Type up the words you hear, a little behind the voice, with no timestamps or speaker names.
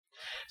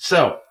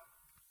So,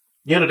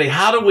 Unity,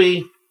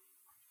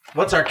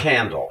 what's our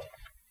candle?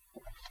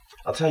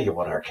 I'll tell you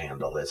what our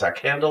candle is. Our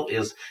candle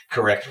is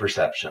correct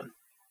perception.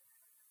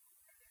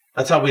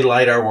 That's how we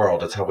light our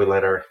world. It's how we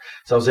light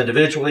ourselves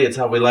individually. It's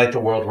how we light the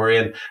world we're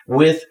in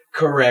with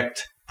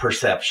correct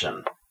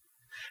perception.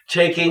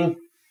 Taking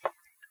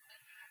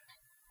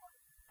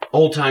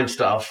old-time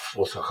stuff,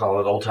 we'll call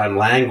it old-time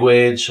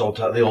language,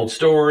 the old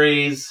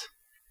stories,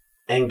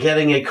 and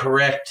getting a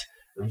correct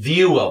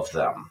view of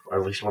them, or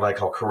at least what I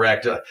call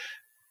correct.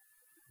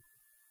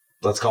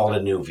 Let's call it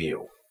a new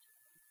view,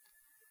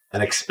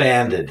 an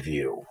expanded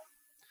view.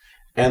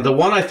 And the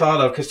one I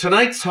thought of, because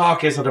tonight's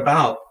talk isn't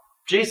about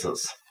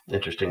Jesus,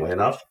 interestingly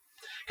enough,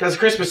 because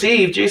Christmas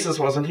Eve, Jesus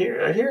wasn't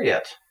here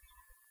yet.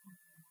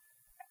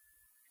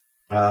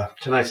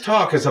 Tonight's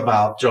talk is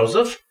about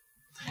Joseph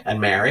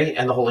and Mary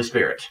and the Holy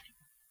Spirit.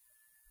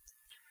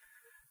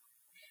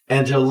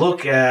 And to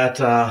look at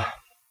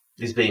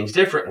these beings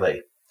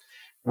differently.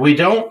 We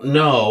don't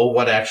know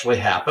what actually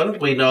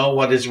happened. We know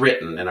what is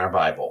written in our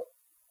Bible.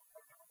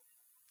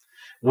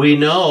 We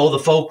know the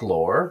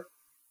folklore.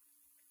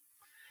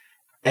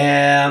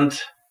 And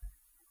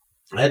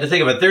I had to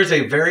think of it. There's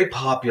a very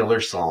popular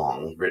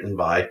song written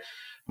by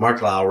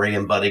Mark Lowry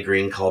and Buddy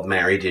Green called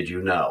Mary, Did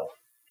You Know?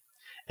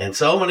 And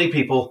so many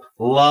people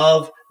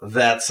love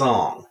that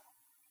song.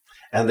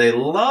 And they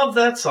love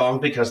that song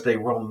because they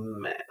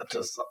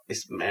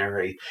romanticize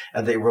Mary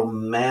and they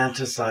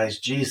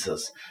romanticize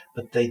Jesus,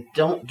 but they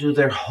don't do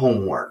their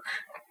homework.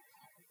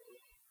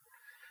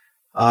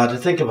 To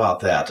think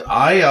about that,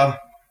 I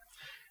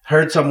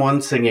heard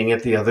someone singing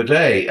it the other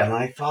day, and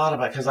I thought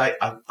about it, because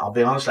I'll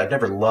be honest, I've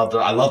never loved it.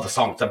 I love the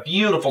song. It's a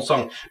beautiful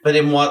song, but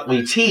in what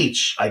we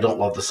teach, I don't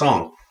love the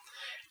song.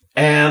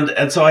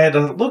 And so I had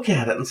to look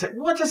at it and say,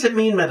 what does it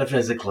mean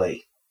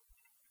metaphysically?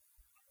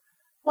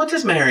 What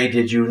does Mary,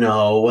 did you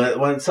know,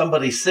 when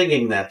somebody's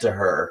singing that to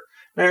her?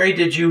 Mary,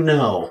 did you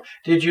know?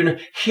 Did you know?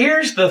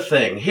 Here's the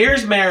thing.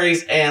 Here's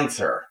Mary's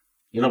answer.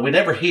 You know, we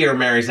never hear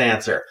Mary's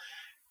answer.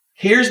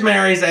 Here's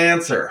Mary's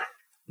answer.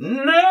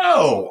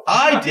 No,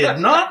 I did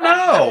not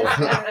know.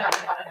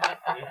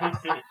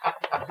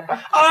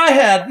 I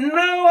had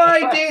no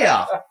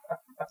idea.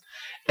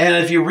 And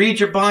if you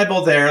read your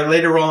Bible there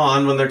later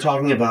on, when they're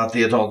talking about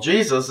the adult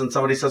Jesus, and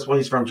somebody says, well,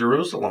 he's from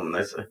Jerusalem, and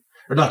they say,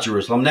 or not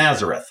Jerusalem,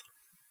 Nazareth.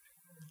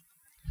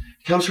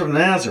 He comes from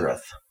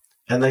Nazareth.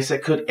 And they say,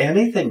 could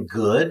anything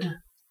good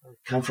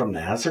come from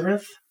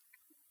Nazareth?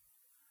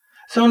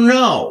 So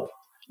no,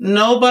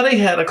 nobody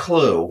had a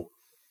clue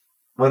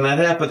when that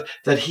happened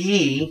that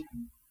he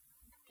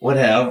would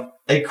have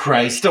a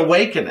Christ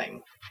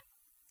awakening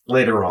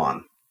later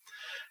on.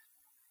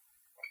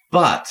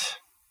 But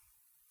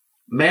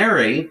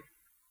Mary,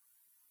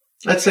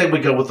 let's say we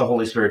go with the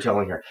Holy Spirit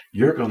telling her,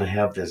 you're going to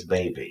have this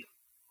baby.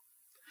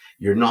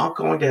 You're not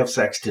going to have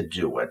sex to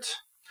do it.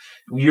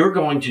 You're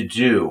going to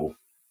do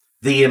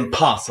the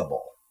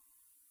impossible.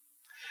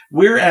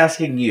 We're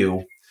asking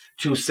you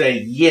to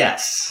say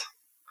yes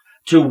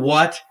to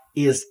what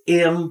is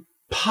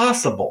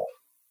impossible.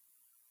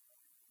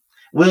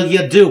 Will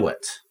you do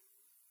it?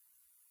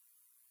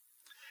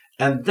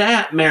 And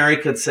that Mary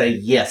could say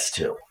yes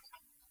to.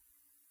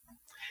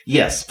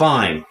 Yes,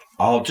 fine.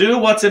 I'll do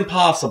what's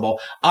impossible.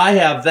 I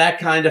have that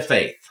kind of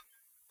faith.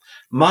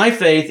 My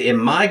faith in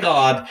my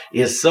God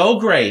is so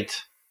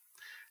great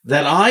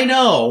that I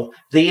know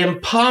the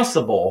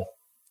impossible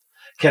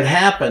can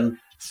happen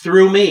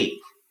through me.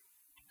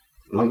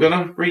 I'm going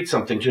to read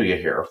something to you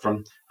here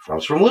from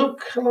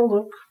Luke. Hello,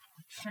 Luke.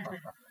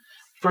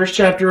 First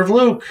chapter of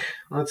Luke.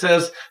 It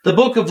says, the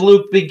book of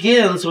Luke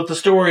begins with the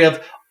story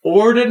of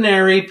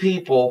ordinary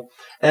people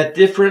at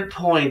different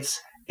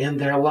points in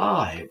their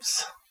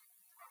lives.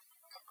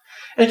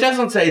 It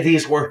doesn't say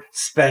these were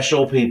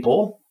special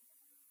people.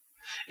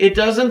 It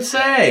doesn't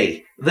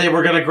say they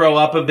were going to grow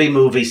up and be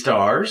movie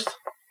stars.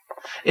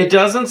 It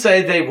doesn't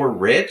say they were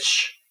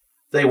rich.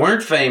 They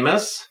weren't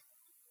famous.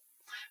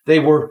 They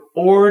were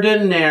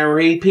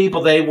ordinary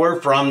people. They were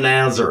from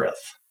Nazareth.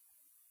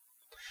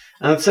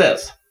 And it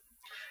says,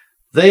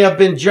 they have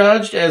been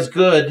judged as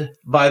good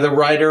by the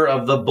writer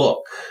of the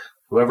book.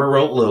 Whoever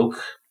wrote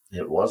Luke,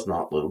 it was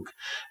not Luke,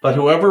 but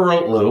whoever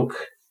wrote Luke,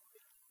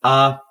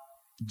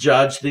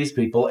 judged these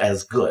people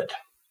as good.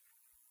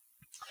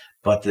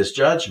 But this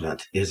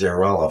judgment is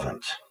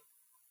irrelevant.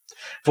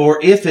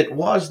 For if it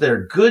was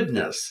their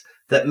goodness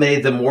that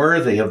made them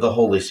worthy of the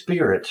Holy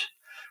Spirit,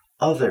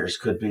 others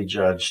could be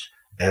judged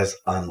as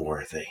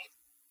unworthy.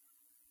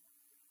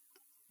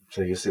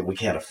 So you see, we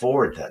can't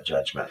afford that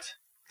judgment.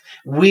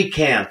 We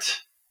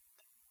can't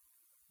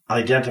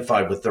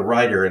identify with the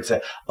writer and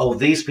say, oh,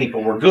 these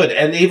people were good.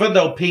 And even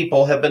though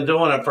people have been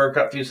doing it for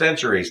a few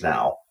centuries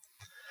now,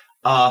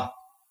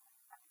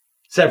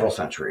 several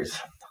centuries,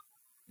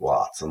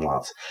 lots and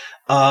lots,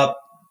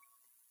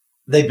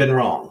 they've been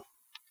wrong.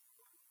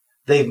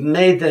 They've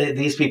made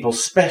these people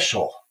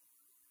special.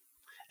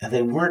 And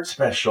they weren't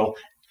special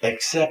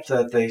except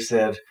that they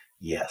said,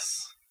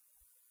 yes.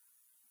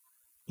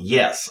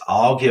 Yes,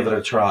 I'll give it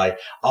a try.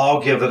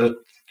 I'll give it a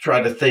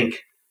try to think,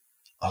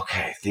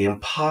 okay, the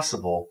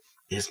impossible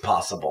is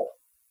possible.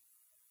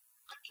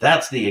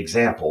 That's the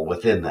example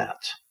within that.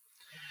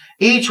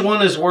 Each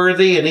one is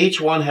worthy, and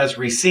each one has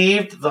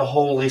received the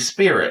Holy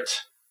Spirit.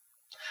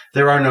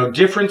 There are no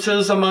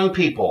differences among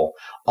people.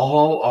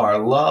 All are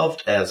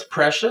loved as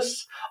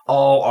precious.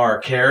 All are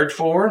cared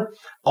for.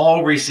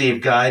 All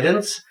receive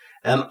guidance,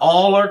 and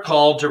all are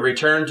called to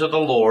return to the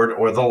Lord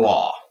or the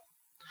law.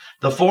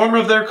 The form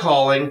of their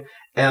calling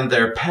and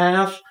their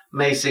path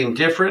may seem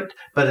different,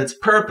 but its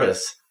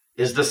purpose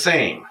is the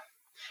same.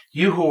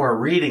 You who are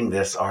reading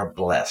this are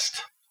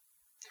blessed,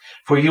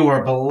 for you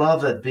are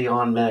beloved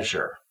beyond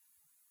measure.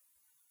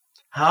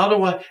 Why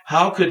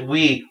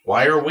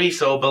are we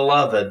so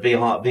beloved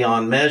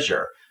beyond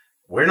measure?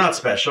 We're not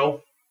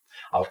special.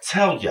 I'll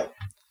tell you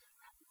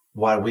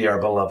why we are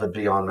beloved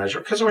beyond measure,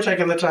 because we're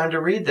taking the time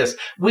to read this.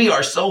 We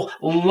are so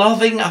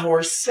loving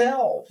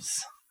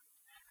ourselves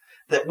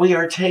that we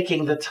are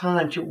taking the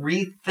time to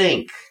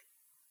rethink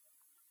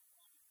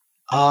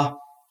an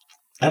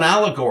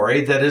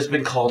allegory that has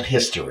been called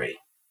history.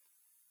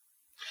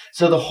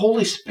 So the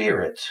Holy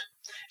Spirit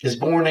is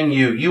born in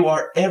you. You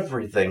are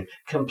everything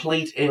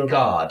complete in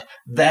God.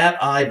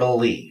 That I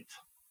believe.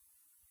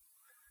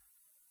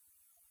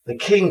 The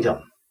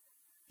kingdom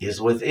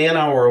is within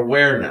our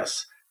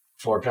awareness,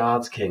 for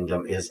God's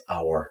kingdom is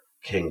our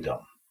kingdom.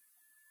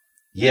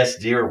 Yes,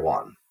 dear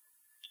one,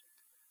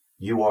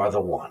 you are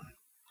the one.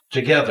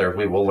 Together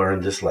we will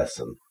learn this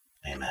lesson.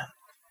 Amen.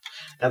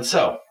 And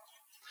so,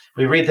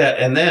 we read that,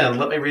 and then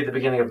let me read the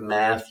beginning of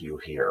Matthew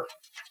here.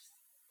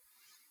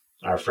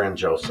 Our friend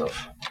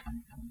Joseph.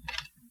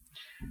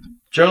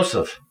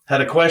 Joseph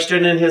had a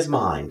question in his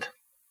mind,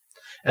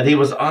 and he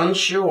was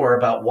unsure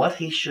about what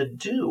he should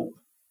do.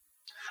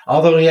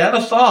 Although he had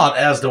a thought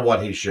as to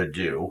what he should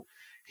do,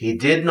 he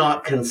did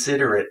not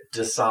consider it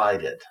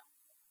decided.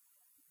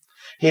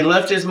 He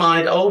left his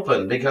mind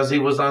open because he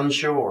was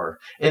unsure,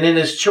 and in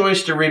his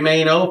choice to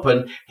remain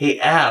open, he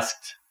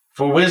asked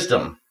for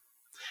wisdom,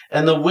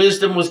 and the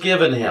wisdom was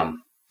given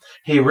him.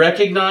 He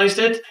recognized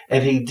it,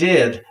 and he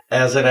did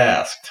as it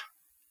asked.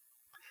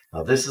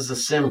 Now, this is a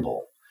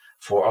symbol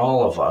for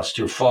all of us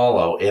to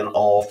follow in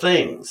all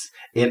things,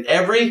 in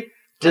every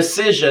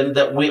decision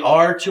that we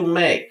are to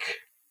make.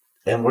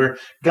 And we're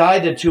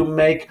guided to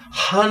make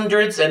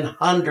hundreds and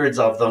hundreds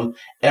of them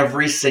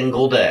every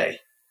single day.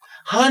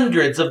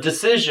 Hundreds of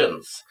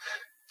decisions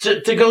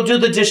to go do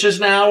the dishes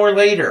now or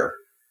later.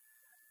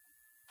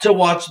 To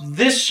watch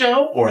this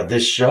show or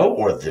this show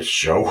or this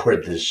show or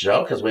this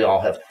show, because we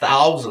all have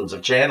thousands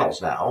of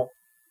channels now.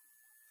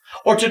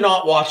 Or to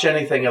not watch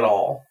anything at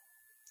all.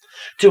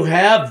 To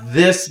have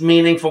this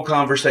meaningful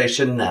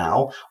conversation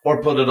now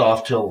or put it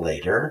off till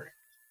later.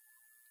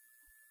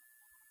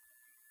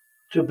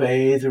 To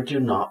bathe or to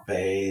not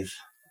bathe.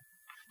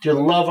 To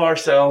love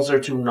ourselves or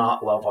to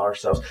not love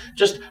ourselves.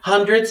 Just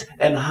hundreds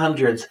and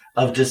hundreds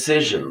of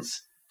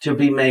decisions to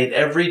be made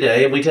every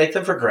day, and we take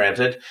them for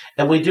granted,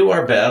 and we do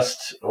our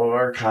best,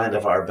 or kind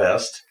of our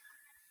best.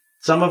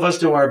 Some of us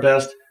do our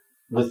best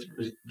with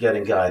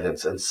getting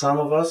guidance, and some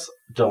of us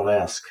don't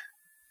ask.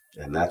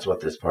 And that's what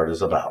this part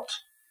is about.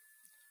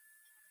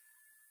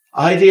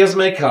 Ideas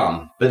may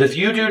come, but if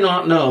you do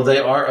not know they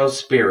are of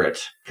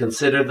spirit,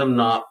 consider them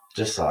not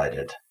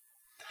decided.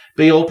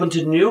 Be open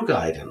to new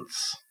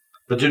guidance,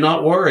 but do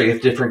not worry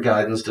if different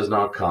guidance does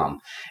not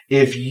come.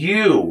 If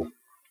you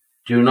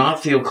do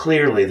not feel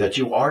clearly that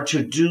you are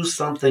to do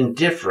something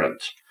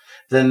different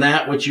than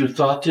that which you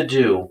thought to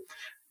do,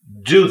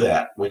 do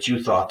that which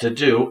you thought to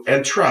do,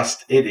 and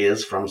trust it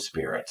is from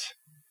Spirit.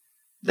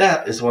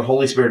 That is what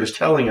Holy Spirit is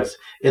telling us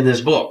in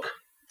this book.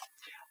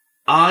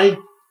 I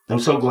am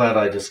so glad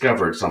I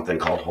discovered something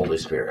called Holy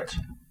Spirit.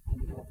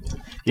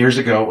 Years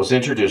ago, it was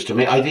introduced to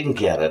me. I didn't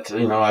get it.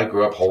 I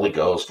grew up Holy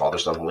Ghost, Father,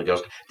 Son, Holy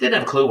Ghost. Didn't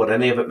have a clue what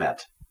any of it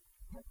meant.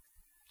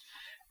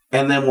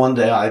 And then one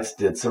day I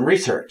did some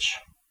research.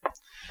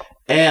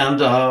 And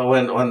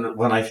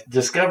when I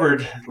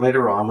discovered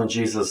later on when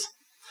Jesus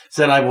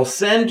said, I will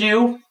send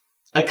you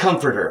a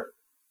comforter.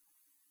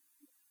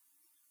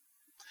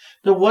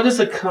 Now, what is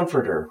a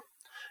comforter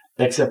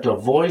except a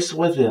voice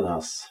within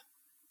us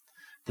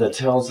that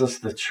tells us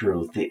the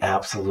truth, the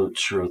absolute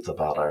truth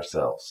about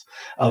ourselves?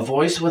 A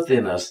voice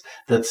within us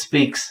that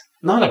speaks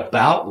not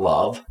about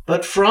love,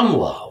 but from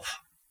love.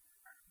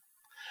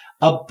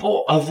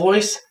 A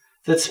voice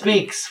that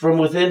speaks from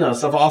within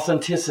us of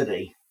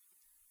authenticity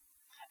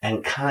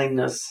and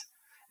kindness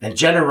and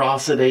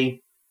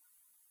generosity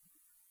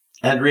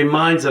and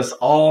reminds us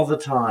all the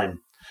time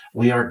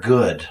we are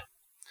good.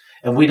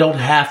 And we don't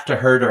have to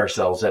hurt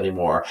ourselves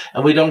anymore.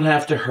 And we don't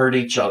have to hurt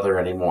each other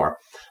anymore.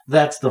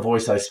 That's the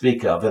voice I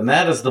speak of. And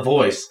that is the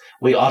voice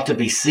we ought to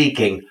be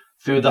seeking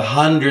through the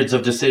hundreds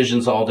of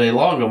decisions all day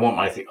long. And one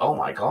might think, oh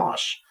my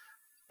gosh,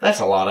 that's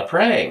a lot of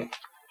praying.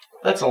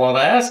 That's a lot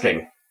of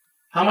asking.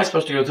 How am I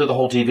supposed to go through the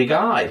whole TV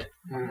guide?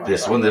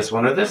 This one,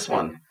 or this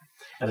one.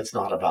 And it's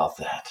not about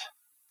that.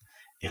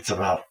 It's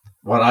about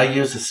what I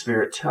use the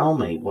Spirit. Tell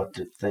me what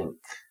to think.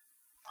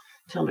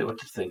 Tell me what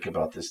to think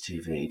about this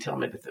TV. Tell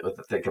me what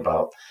to think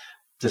about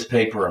this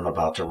paper I'm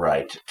about to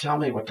write. Tell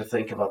me what to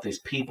think about these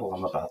people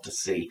I'm about to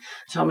see.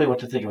 Tell me what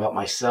to think about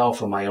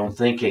myself and my own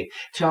thinking.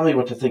 Tell me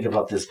what to think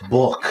about this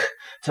book.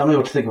 Tell me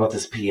what to think about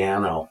this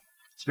piano.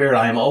 Spirit,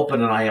 I am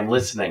open and I am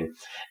listening.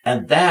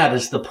 And that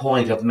is the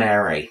point of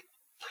Mary.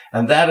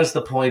 And that is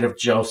the point of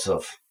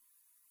Joseph.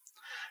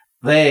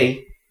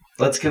 They,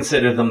 let's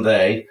consider them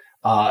they,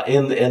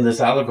 in this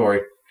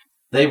allegory,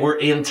 they were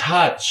in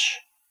touch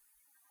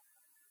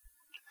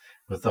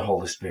with the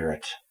Holy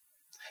Spirit.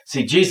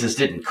 See, Jesus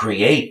didn't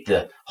create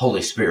the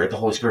Holy Spirit. The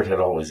Holy Spirit had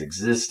always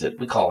existed.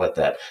 We call it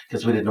that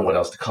because we didn't know what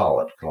else to call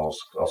it. We can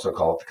also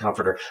call it the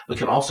Comforter. We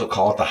can also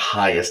call it the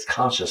highest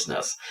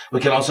consciousness. We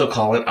can also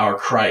call it our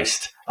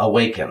Christ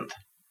awakened.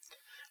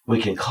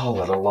 We can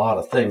call it a lot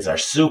of things, our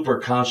super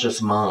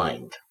conscious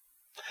mind.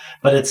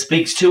 But it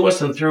speaks to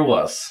us and through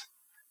us.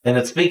 And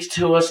it speaks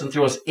to us and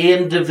through us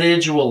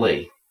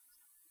individually.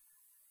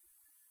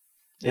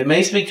 It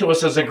may speak to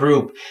us as a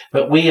group,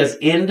 but we as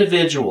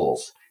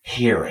individuals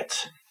hear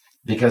it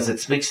because it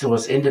speaks to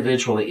us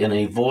individually in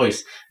a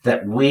voice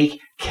that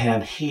we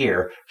can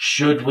hear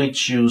should we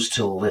choose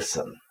to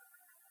listen.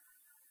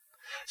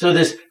 So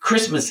this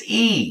Christmas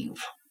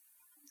Eve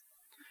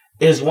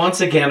is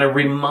once again a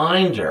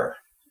reminder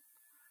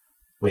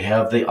we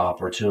have the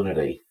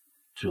opportunity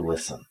to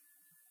listen.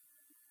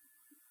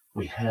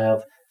 We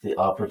have the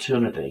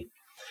opportunity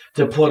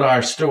to put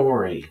our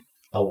story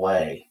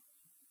away.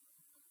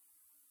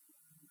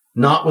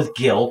 Not with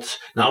guilt,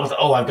 not with,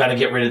 I've got to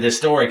get rid of this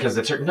story because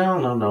it's hurt.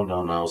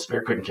 No.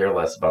 Spirit couldn't care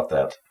less about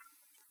that.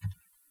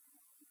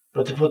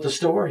 But to put the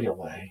story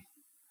away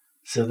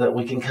so that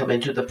we can come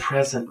into the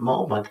present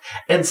moment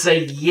and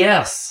say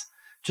yes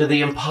to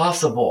the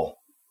impossible.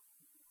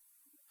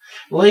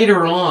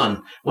 Later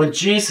on, when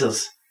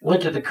Jesus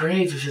went to the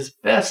grave of his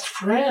best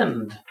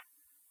friend,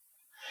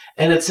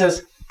 and it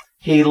says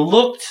he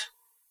looked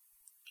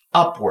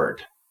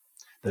upward.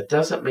 That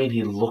doesn't mean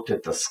he looked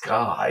at the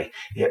sky.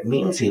 It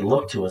means he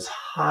looked to his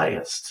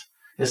highest,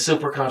 his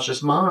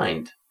superconscious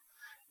mind.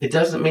 It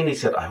doesn't mean he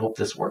said, I hope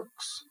this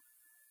works.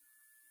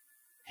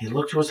 He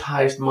looked to his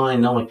highest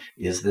mind knowing,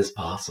 is this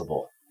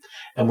possible?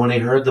 And when he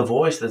heard the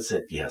voice that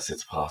said, yes,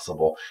 it's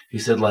possible, he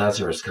said,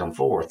 Lazarus, come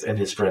forth. And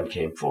his friend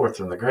came forth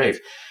from the grave.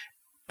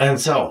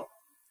 And so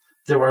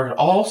there are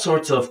all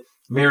sorts of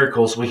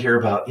miracles we hear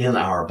about in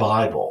our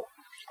Bible.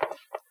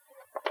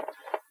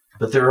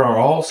 But there are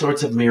all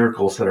sorts of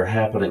miracles that are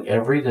happening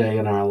every day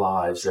in our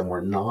lives, and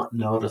we're not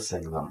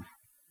noticing them.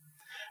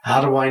 How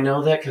do I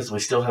know that? Because we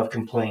still have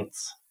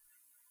complaints.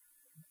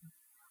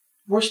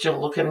 We're still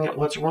looking at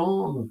what's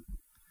wrong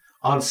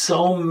on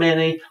so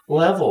many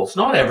levels.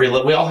 Not every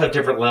level. We all have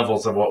different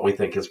levels of what we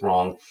think is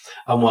wrong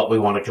and what we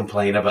want to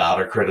complain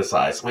about or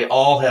criticize. We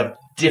all have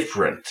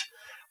different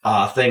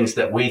things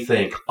that we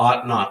think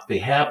ought not be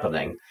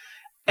happening.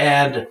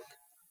 And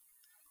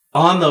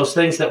on those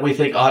things that we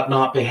think ought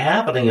not be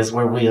happening is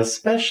where we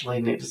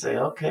especially need to say,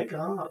 okay,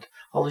 God,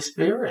 Holy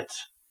Spirit,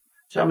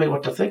 tell me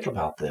what to think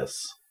about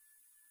this.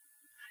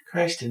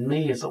 Christ in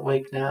me is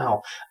awake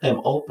now. I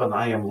am open.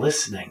 I am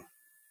listening.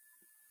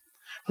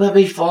 Let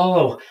me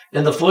follow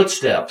in the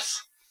footsteps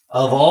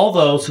of all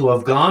those who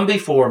have gone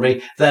before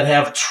me that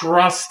have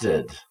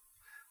trusted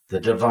the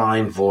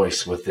divine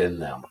voice within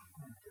them.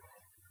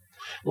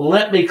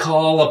 Let me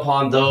call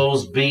upon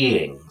those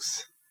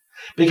beings.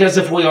 Because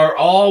if we are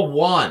all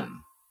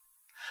one,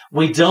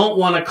 we don't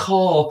want to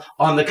call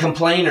on the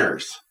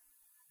complainers.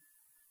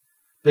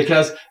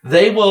 Because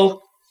they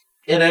will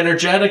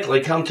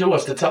energetically come to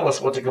us to tell us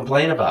what to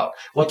complain about,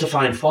 what to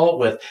find fault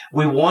with.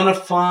 We want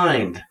to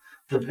find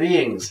the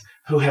beings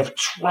who have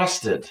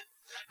trusted,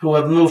 who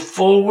have moved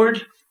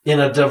forward in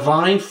a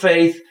divine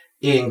faith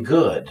in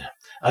good.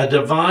 A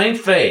divine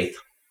faith,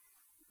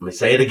 let me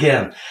say it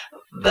again,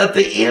 that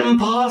the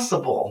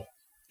impossible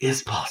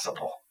is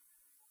possible.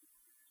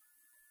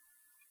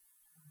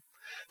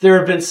 There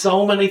have been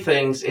so many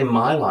things in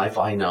my life,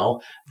 I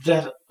know,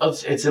 that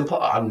it's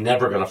impossible. I'm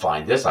never going to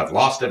find this. I've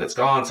lost it. It's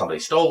gone.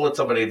 Somebody stole it.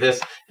 Somebody this.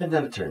 And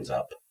then it turns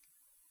up.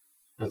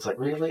 It's like,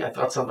 really? I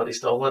thought somebody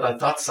stole it. I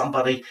thought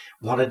somebody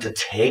wanted to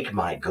take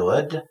my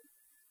good.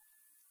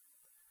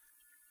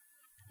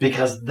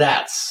 Because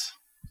that's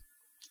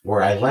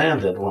where I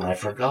landed when I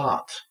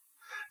forgot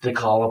to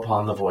call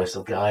upon the voice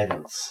of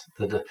guidance,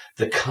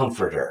 the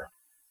comforter.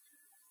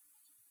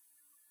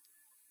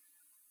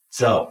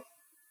 So,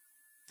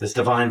 this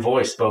divine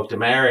voice spoke to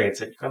Mary and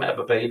said, you're going to have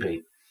a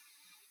baby.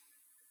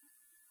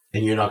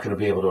 And you're not going to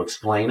be able to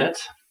explain it.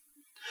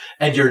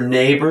 And your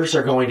neighbors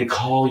are going to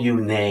call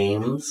you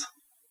names.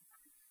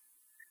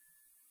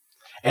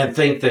 And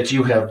think that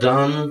you have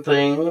done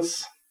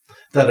things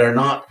that are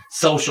not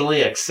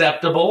socially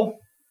acceptable.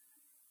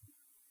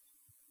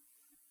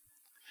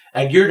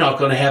 And you're not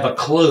going to have a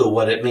clue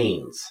what it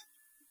means.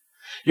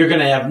 You're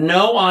going to have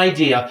no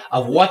idea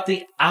of what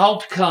the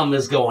outcome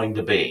is going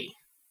to be.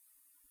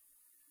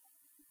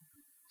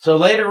 So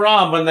later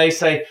on, when they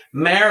say,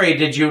 Mary,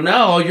 did you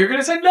know? You're going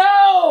to say,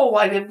 no,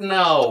 I didn't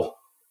know.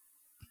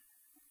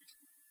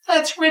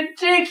 That's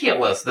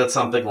ridiculous that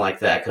something like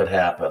that could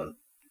happen.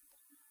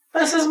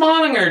 Mrs.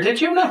 Moninger,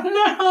 did you know?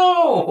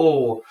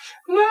 No,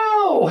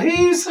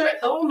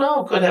 oh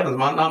no, good heavens,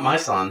 not my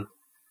son.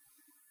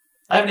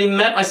 I haven't even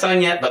met my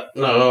son yet, but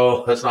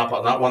no, that's not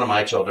one of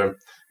my children.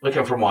 We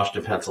come from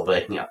Washington,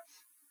 Pennsylvania.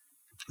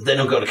 They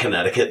don't go to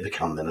Connecticut and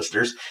become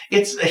ministers.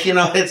 It's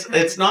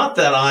not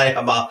that I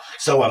am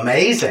so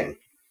amazing,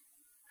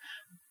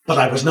 but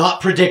I was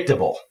not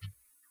predictable.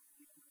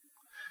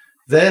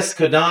 This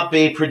could not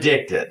be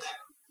predicted.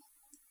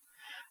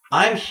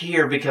 I'm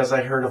here because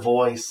I heard a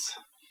voice,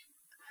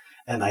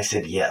 and I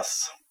said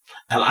yes.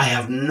 And I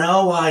have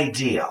no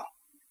idea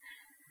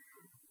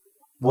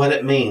what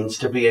it means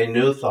to be a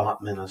New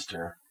Thought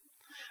minister,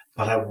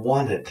 but I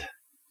loved it.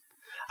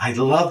 I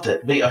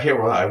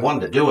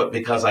wanted to do it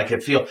because I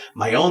could feel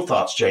my own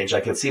thoughts change. I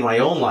could see my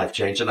own life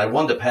change, and I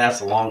wanted to pass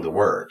along the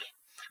word.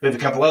 We have a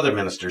couple other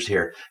ministers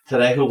here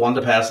today who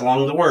wanted to pass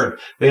along the word.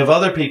 We have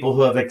other people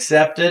who have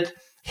accepted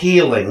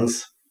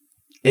healings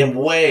in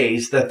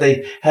ways that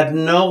they had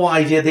no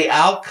idea the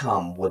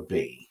outcome would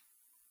be.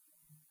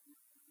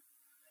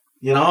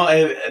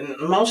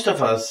 Most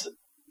of us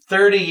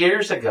 30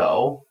 years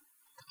ago,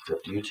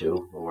 except you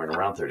two, we weren't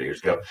around 30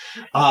 years ago,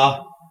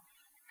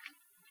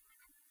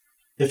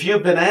 if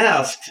you've been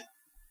asked,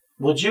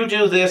 would you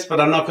do this,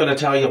 but I'm not going to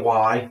tell you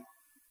why?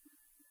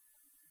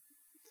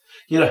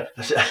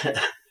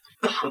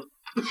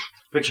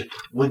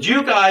 Would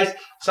you guys,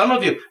 some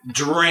of you,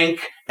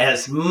 drink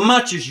as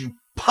much as you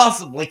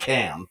possibly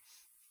can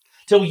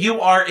till you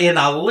are in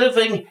a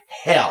living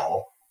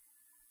hell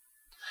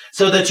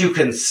so that you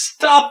can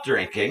stop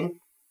drinking,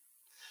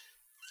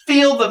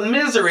 feel the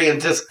misery and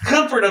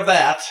discomfort of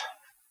that,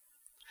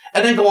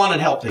 and then go on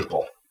and help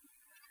people?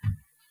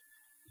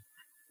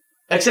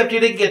 Except you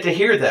didn't get to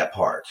hear that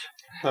part.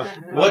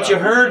 What you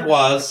heard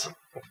was,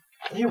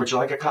 hey, would you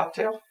like a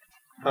cocktail?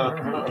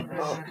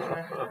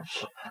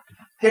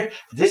 Here,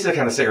 these are the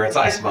kind of cigarettes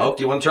I smoke.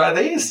 Do you want to try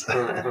these?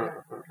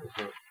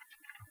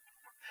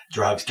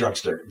 Drugs,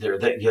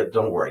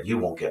 don't worry, you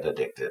won't get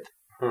addicted.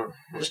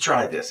 Just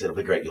try this. It'll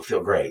be great. You'll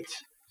feel great.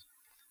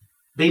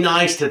 Be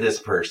nice to this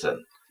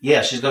person.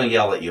 Yeah, she's going to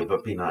yell at you,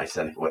 but be nice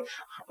anyway.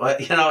 But,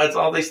 it's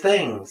all these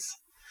things.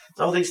 It's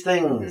all these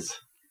things.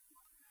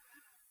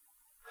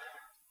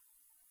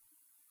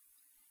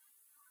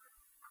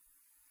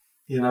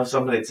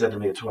 Somebody had said to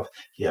me at 12,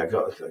 yeah,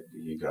 go,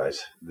 you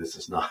guys, this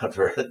is not,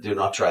 do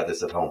not try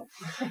this at home.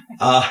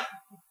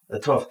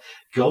 At 12,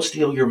 go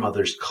steal your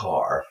mother's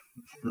car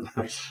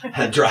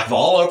and drive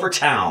all over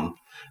town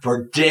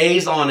for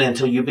days on end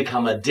until you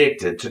become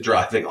addicted to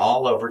driving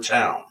all over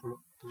town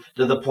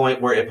to the point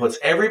where it puts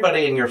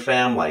everybody in your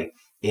family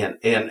in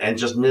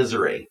just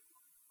misery.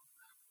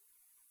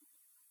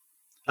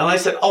 And I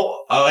said,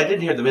 oh, I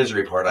didn't hear the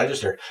misery part. I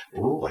just heard,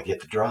 ooh, I get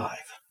to drive.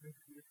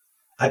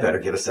 I better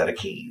get a set of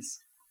keys.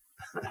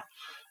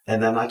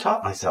 And then I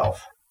taught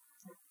myself.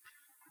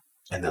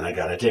 And then I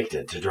got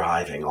addicted to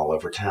driving all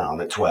over town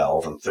at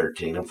 12 and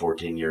 13 and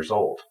 14 years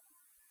old.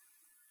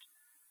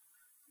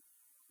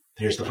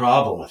 Here's the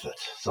problem with it.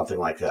 Something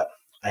like that.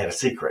 I had a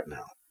secret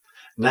now.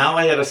 Now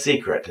I had a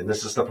secret, and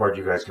this is the part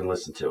you guys can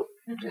listen to.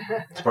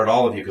 It's the part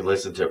all of you can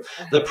listen to.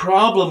 The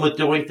problem with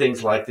doing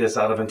things like this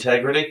out of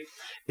integrity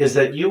is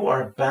that you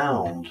are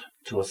bound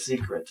to a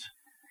secret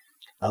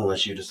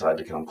unless you decide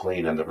to come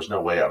clean, and there was no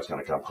way I was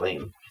going to come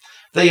clean.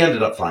 They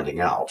ended up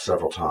finding out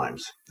several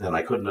times, and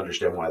I couldn't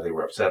understand why they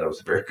were upset. I was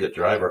a very good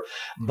driver,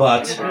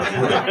 but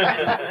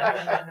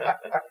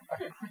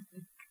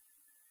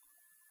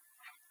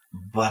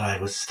but I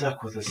was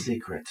stuck with a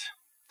secret.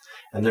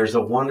 And there's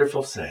a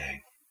wonderful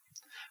saying,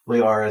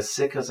 we are as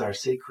sick as our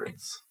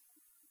secrets.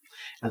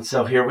 And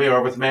so here we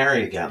are with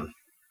Mary again.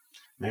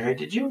 Mary,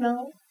 did you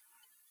know?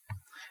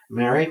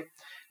 Mary,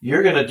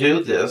 you're going to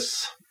do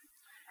this,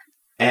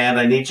 and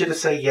I need you to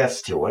say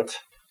yes to it.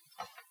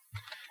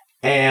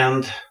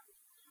 And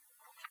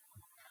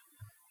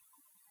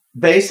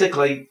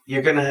basically,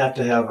 you're going to have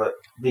it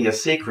be a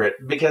secret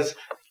because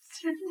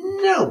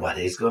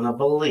nobody's going to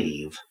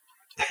believe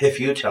if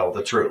you tell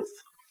the truth.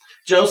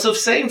 Joseph,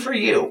 same for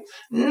you.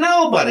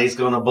 Nobody's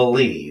going to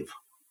believe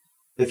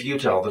if you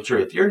tell the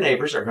truth. Your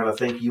neighbors are going to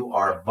think you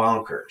are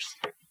bonkers.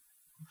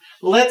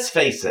 Let's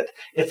face it.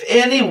 If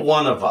any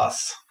one of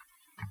us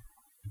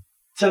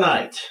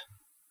tonight,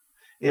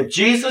 if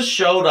Jesus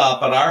showed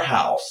up at our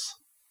house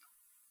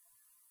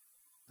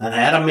and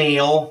had a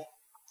meal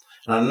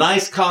and a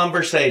nice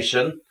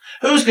conversation,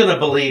 who's going to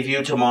believe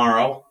you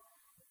tomorrow?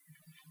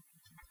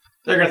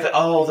 They're going to think,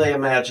 oh, they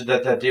imagined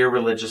that dear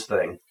religious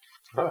thing.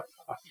 But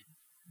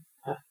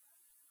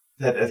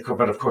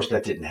of course,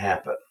 that didn't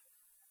happen.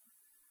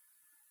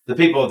 The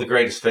people of the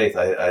greatest faith,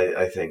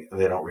 I think,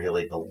 they don't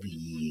really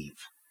believe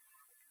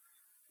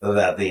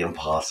that the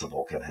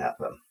impossible can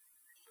happen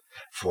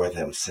for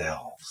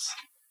themselves.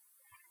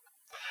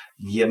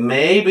 Yeah,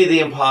 maybe the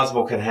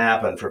impossible can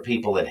happen for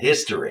people in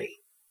history.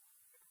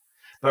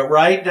 But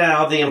right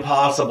now, the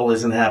impossible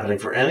isn't happening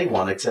for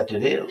anyone except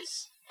it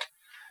is.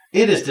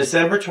 It is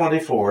December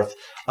 24th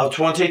of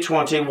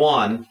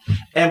 2021,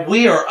 and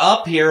we are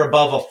up here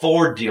above a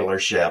Ford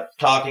dealership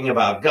talking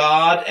about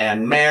God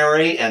and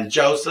Mary and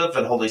Joseph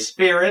and Holy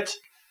Spirit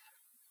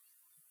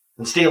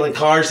and stealing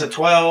cars at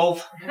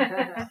 12.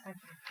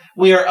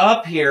 We are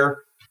up here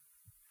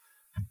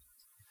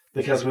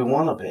because we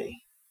want to be.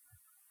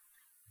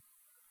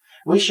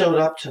 We showed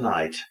up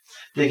tonight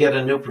to get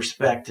a new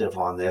perspective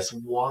on this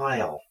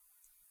while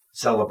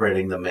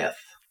celebrating the myth.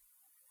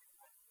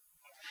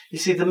 You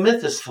see, the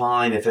myth is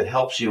fine if it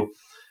helps you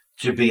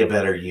to be a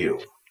better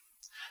you.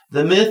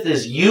 The myth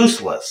is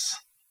useless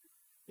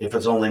if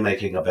it's only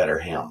making a better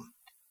him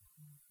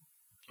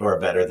or a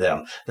better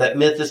them. That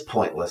myth is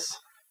pointless.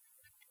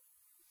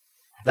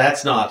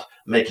 That's not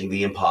making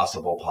the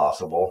impossible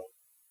possible.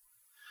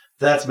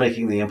 That's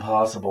making the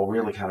impossible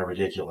really kind of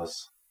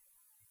ridiculous.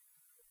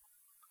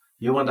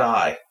 You and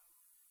I.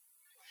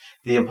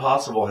 The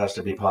impossible has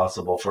to be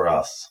possible for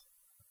us.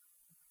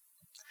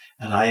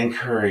 And I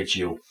encourage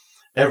you,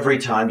 every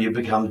time you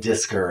become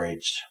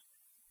discouraged,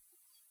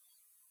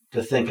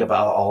 to think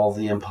about all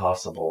the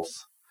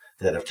impossibles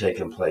that have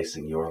taken place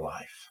in your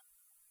life.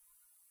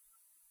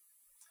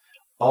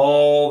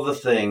 All the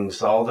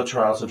things, all the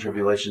trials and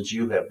tribulations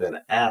you have been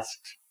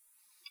asked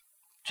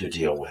to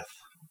deal with.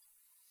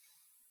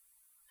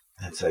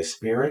 And say,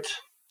 Spirit,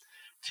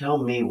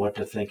 tell me what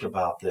to think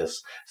about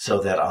this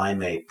so that I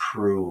may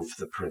prove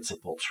the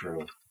principle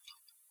true.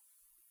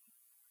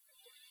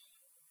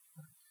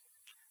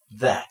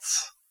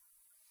 That's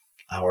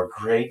our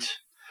great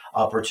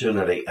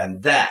opportunity,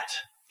 and that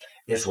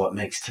is what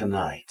makes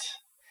tonight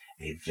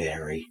a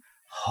very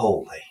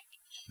holy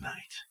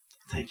night.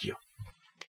 Thank you.